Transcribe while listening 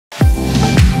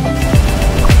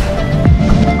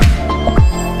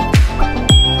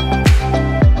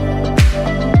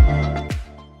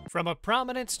From a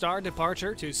prominent star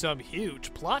departure to some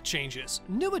huge plot changes,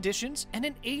 new additions, and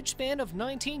an age span of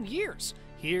 19 years,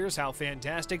 here's how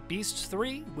Fantastic Beasts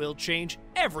 3 will change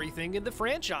everything in the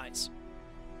franchise.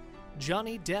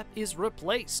 Johnny Depp is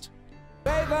replaced.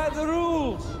 Play by the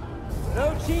rules.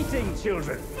 No cheating,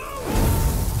 children.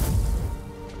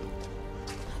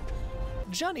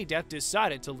 Johnny Depp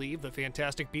decided to leave the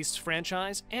Fantastic Beasts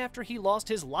franchise after he lost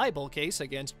his libel case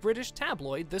against British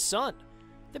tabloid The Sun.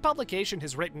 The publication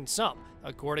has written some,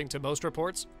 according to most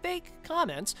reports, fake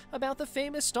comments about the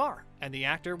famous star, and the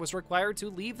actor was required to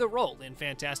leave the role in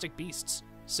Fantastic Beasts.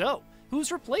 So, who's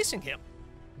replacing him?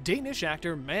 Danish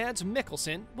actor Mads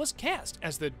Mikkelsen was cast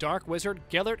as the dark wizard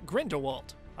Gellert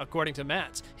Grindelwald. According to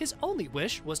Mads, his only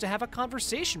wish was to have a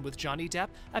conversation with Johnny Depp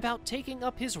about taking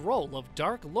up his role of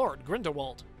Dark Lord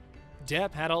Grindelwald.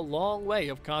 Depp had a long way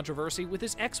of controversy with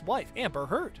his ex-wife Amber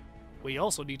Heard. We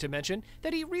also need to mention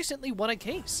that he recently won a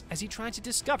case as he tried to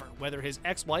discover whether his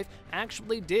ex-wife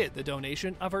actually did the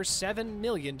donation of her $7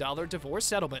 million divorce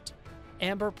settlement.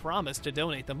 Amber promised to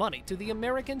donate the money to the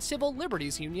American Civil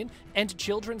Liberties Union and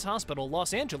Children's Hospital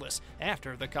Los Angeles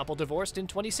after the couple divorced in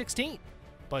 2016.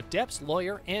 But Depp's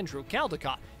lawyer, Andrew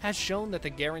Caldecott, has shown that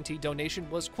the guaranteed donation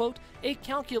was, quote, a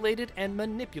calculated and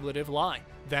manipulative lie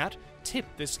that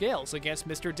tipped the scales against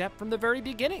Mr. Depp from the very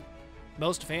beginning.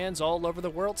 Most fans all over the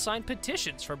world signed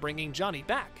petitions for bringing Johnny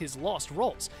back his lost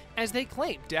roles, as they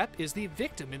claim Depp is the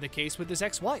victim in the case with his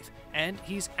ex-wife, and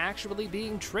he's actually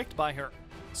being tricked by her.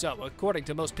 So, according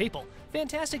to most people,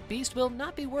 Fantastic Beasts will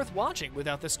not be worth watching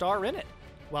without the star in it.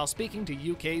 While speaking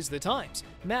to UK's The Times,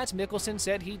 Mads Mikkelsen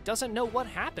said he doesn't know what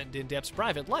happened in Depp's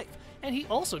private life, and he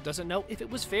also doesn't know if it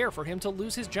was fair for him to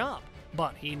lose his job.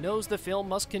 But he knows the film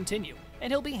must continue,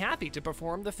 and he'll be happy to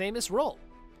perform the famous role.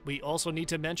 We also need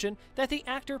to mention that the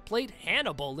actor played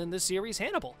Hannibal in the series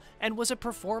Hannibal, and was a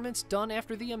performance done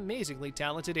after the amazingly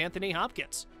talented Anthony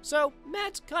Hopkins. So,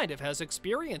 Mads kind of has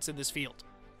experience in this field.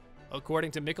 According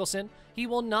to Mikkelsen, he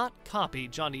will not copy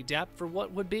Johnny Depp for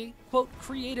what would be, quote,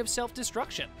 creative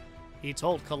self-destruction. He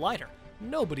told Collider,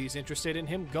 nobody's interested in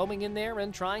him going in there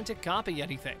and trying to copy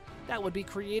anything. That would be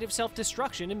creative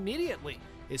self-destruction immediately,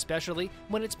 especially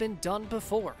when it's been done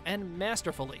before and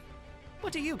masterfully.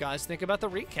 What do you guys think about the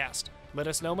recast? Let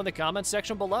us know in the comments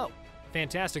section below.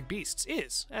 Fantastic Beasts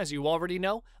is, as you already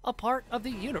know, a part of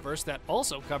the universe that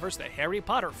also covers the Harry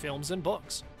Potter films and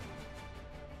books.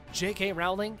 J.K.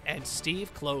 Rowling and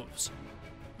Steve Kloves.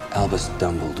 Albus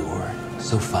Dumbledore,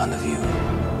 so fond of you,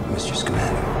 Mr.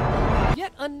 Scamander.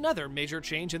 Yet another major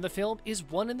change in the film is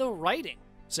one in the writing.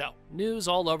 So, news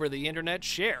all over the internet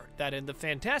shared that in the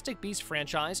Fantastic Beasts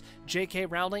franchise, J.K.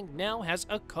 Rowling now has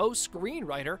a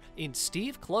co-screenwriter in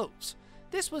Steve Kloves.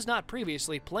 This was not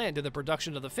previously planned in the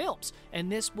production of the films, and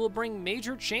this will bring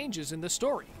major changes in the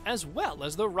story, as well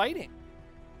as the writing.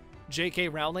 J.K.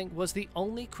 Rowling was the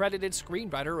only credited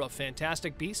screenwriter of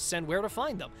Fantastic Beasts and Where to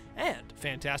Find Them, and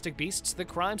Fantastic Beasts: The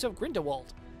Crimes of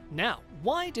Grindelwald. Now,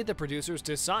 why did the producers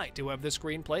decide to have the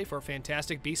screenplay for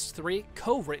Fantastic Beasts 3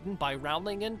 co-written by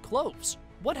Rowling and Kloves?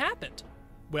 What happened?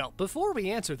 Well, before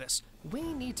we answer this,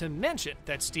 we need to mention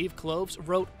that Steve Kloves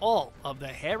wrote all of the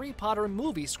Harry Potter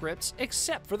movie scripts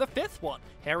except for the fifth one,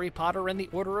 Harry Potter and the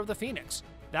Order of the Phoenix.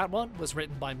 That one was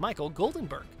written by Michael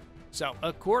Goldenberg. So,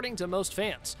 according to most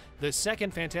fans, the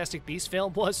second Fantastic Beasts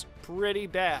film was pretty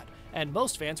bad, and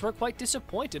most fans were quite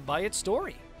disappointed by its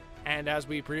story. And as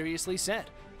we previously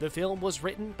said, the film was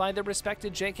written by the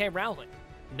respected J.K. Rowling.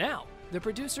 Now, the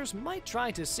producers might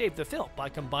try to save the film by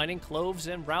combining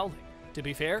Kloves and Rowling. To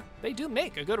be fair, they do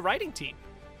make a good writing team.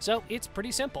 So it's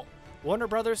pretty simple. Warner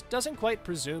Brothers doesn't quite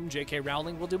presume J.K.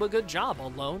 Rowling will do a good job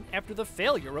alone after the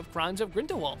failure of Crimes of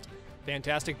Grindelwald.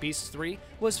 Fantastic Beasts 3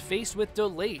 was faced with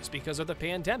delays because of the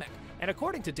pandemic, and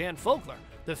according to Dan Fogler,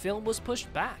 the film was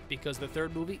pushed back because the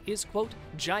third movie is, quote,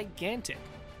 gigantic.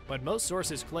 But most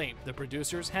sources claim the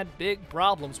producers had big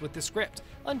problems with the script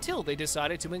until they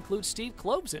decided to include Steve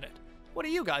Kloves in it. What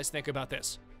do you guys think about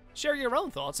this? Share your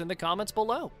own thoughts in the comments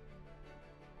below.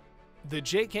 The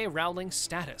J.K. Rowling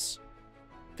status.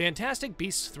 Fantastic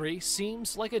Beasts 3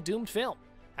 seems like a doomed film.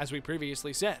 As we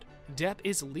previously said, Depp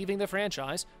is leaving the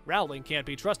franchise, Rowling can't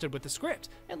be trusted with the script,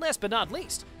 and last but not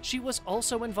least, she was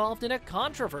also involved in a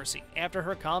controversy after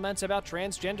her comments about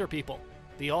transgender people.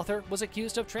 The author was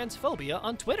accused of transphobia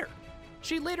on Twitter.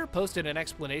 She later posted an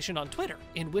explanation on Twitter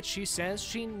in which she says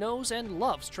she knows and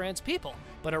loves trans people,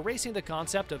 but erasing the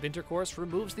concept of intercourse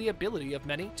removes the ability of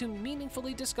many to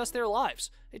meaningfully discuss their lives.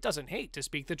 It doesn't hate to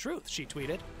speak the truth, she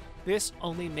tweeted. This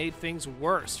only made things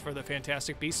worse for the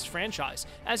Fantastic Beasts franchise,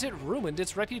 as it ruined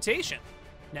its reputation.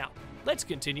 Now, let's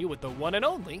continue with the one and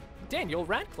only Daniel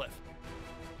Radcliffe.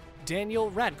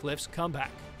 Daniel Radcliffe's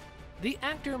comeback. The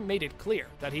actor made it clear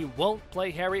that he won't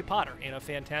play Harry Potter in a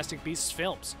Fantastic Beasts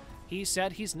films. He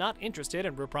said he's not interested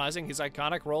in reprising his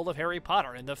iconic role of Harry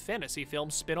Potter in the fantasy film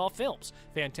spin-off films,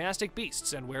 Fantastic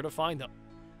Beasts and Where to Find Them.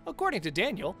 According to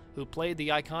Daniel, who played the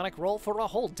iconic role for a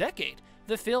whole decade,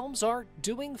 the films are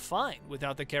doing fine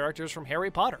without the characters from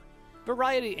Harry Potter.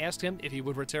 Variety asked him if he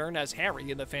would return as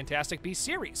Harry in the Fantastic Beasts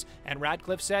series, and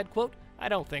Radcliffe said, quote, "I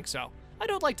don't think so. I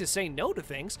don't like to say no to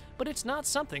things, but it's not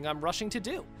something I'm rushing to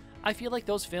do. I feel like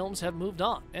those films have moved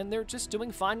on, and they're just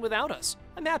doing fine without us.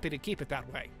 I'm happy to keep it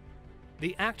that way."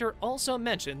 The actor also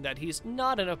mentioned that he's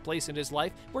not in a place in his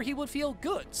life where he would feel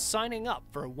good signing up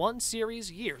for one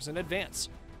series years in advance.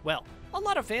 Well, a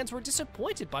lot of fans were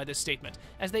disappointed by this statement,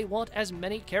 as they want as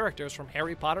many characters from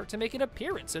Harry Potter to make an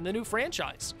appearance in the new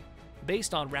franchise.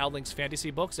 Based on Rowling's fantasy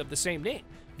books of the same name,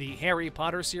 the Harry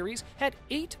Potter series had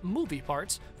 8 movie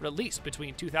parts released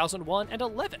between 2001 and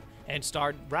 11 and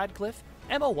starred Radcliffe,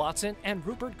 Emma Watson, and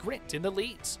Rupert Grint in the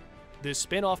leads. The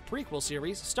spin-off prequel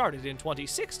series started in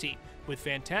 2016 with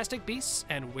Fantastic Beasts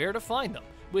and Where to Find Them,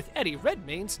 with Eddie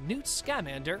Redmayne's Newt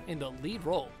Scamander in the lead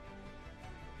role.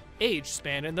 Age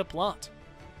span in the plot.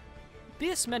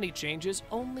 This many changes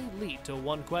only lead to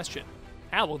one question.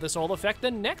 How will this all affect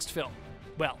the next film?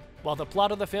 Well, while the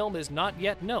plot of the film is not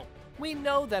yet known, we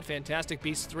know that Fantastic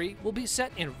Beasts 3 will be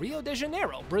set in Rio de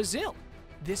Janeiro, Brazil.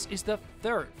 This is the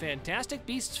 3rd Fantastic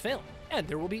Beasts film, and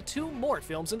there will be 2 more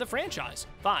films in the franchise,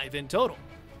 5 in total.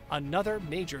 Another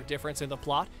major difference in the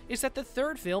plot is that the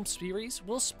 3rd film series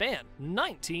will span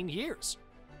 19 years.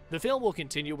 The film will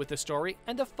continue with the story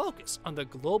and the focus on the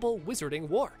global Wizarding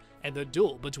War and the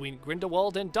duel between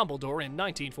Grindelwald and Dumbledore in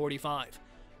 1945.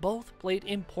 Both played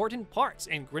important parts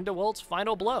in Grindelwald's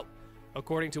final blow.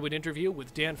 According to an interview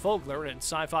with Dan Fogler in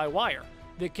Sci-Fi Wire,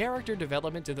 the character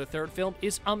development in the 3rd film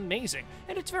is amazing,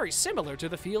 and it's very similar to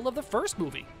the feel of the first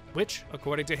movie, which,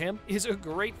 according to him, is a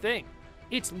great thing.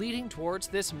 It's leading towards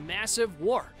this massive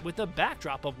war with the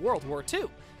backdrop of World War II,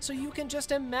 so you can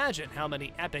just imagine how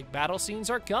many epic battle scenes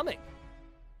are coming.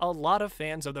 A lot of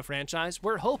fans of the franchise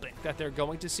were hoping that they're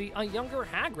going to see a younger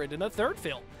Hagrid in the 3rd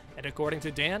film, and according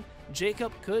to Dan,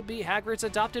 Jacob could be Hagrid's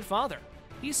adopted father.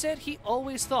 He said he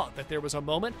always thought that there was a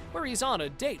moment where he's on a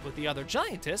date with the other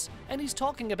giantess, and he's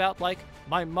talking about like,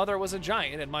 "My mother was a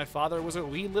giant and my father was a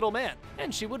wee little man,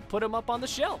 and she would put him up on the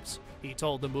shelves," he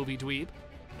told the movie Dweeb.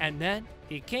 And then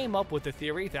he came up with the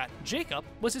theory that Jacob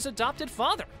was his adopted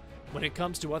father. When it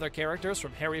comes to other characters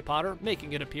from Harry Potter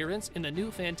making an appearance in the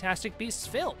new Fantastic Beasts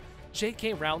film,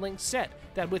 J.K. Rowling said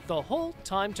that with the whole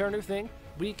Time Turner thing,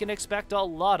 we can expect a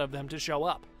lot of them to show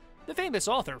up. The famous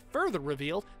author further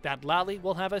revealed that Lally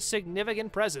will have a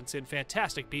significant presence in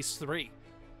Fantastic Beasts 3.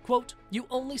 Quote, "You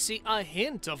only see a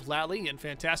hint of Lally in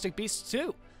Fantastic Beasts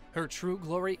 2. Her true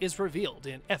glory is revealed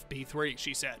in FB3,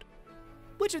 she said."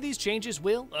 Which of these changes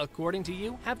will, according to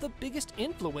you, have the biggest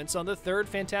influence on the 3rd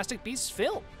Fantastic Beasts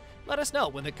film? Let us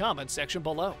know in the comments section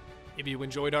below. If you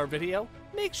enjoyed our video,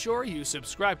 make sure you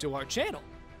subscribe to our channel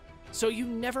so you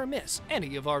never miss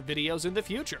any of our videos in the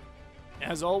future.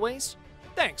 As always,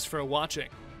 thanks for watching.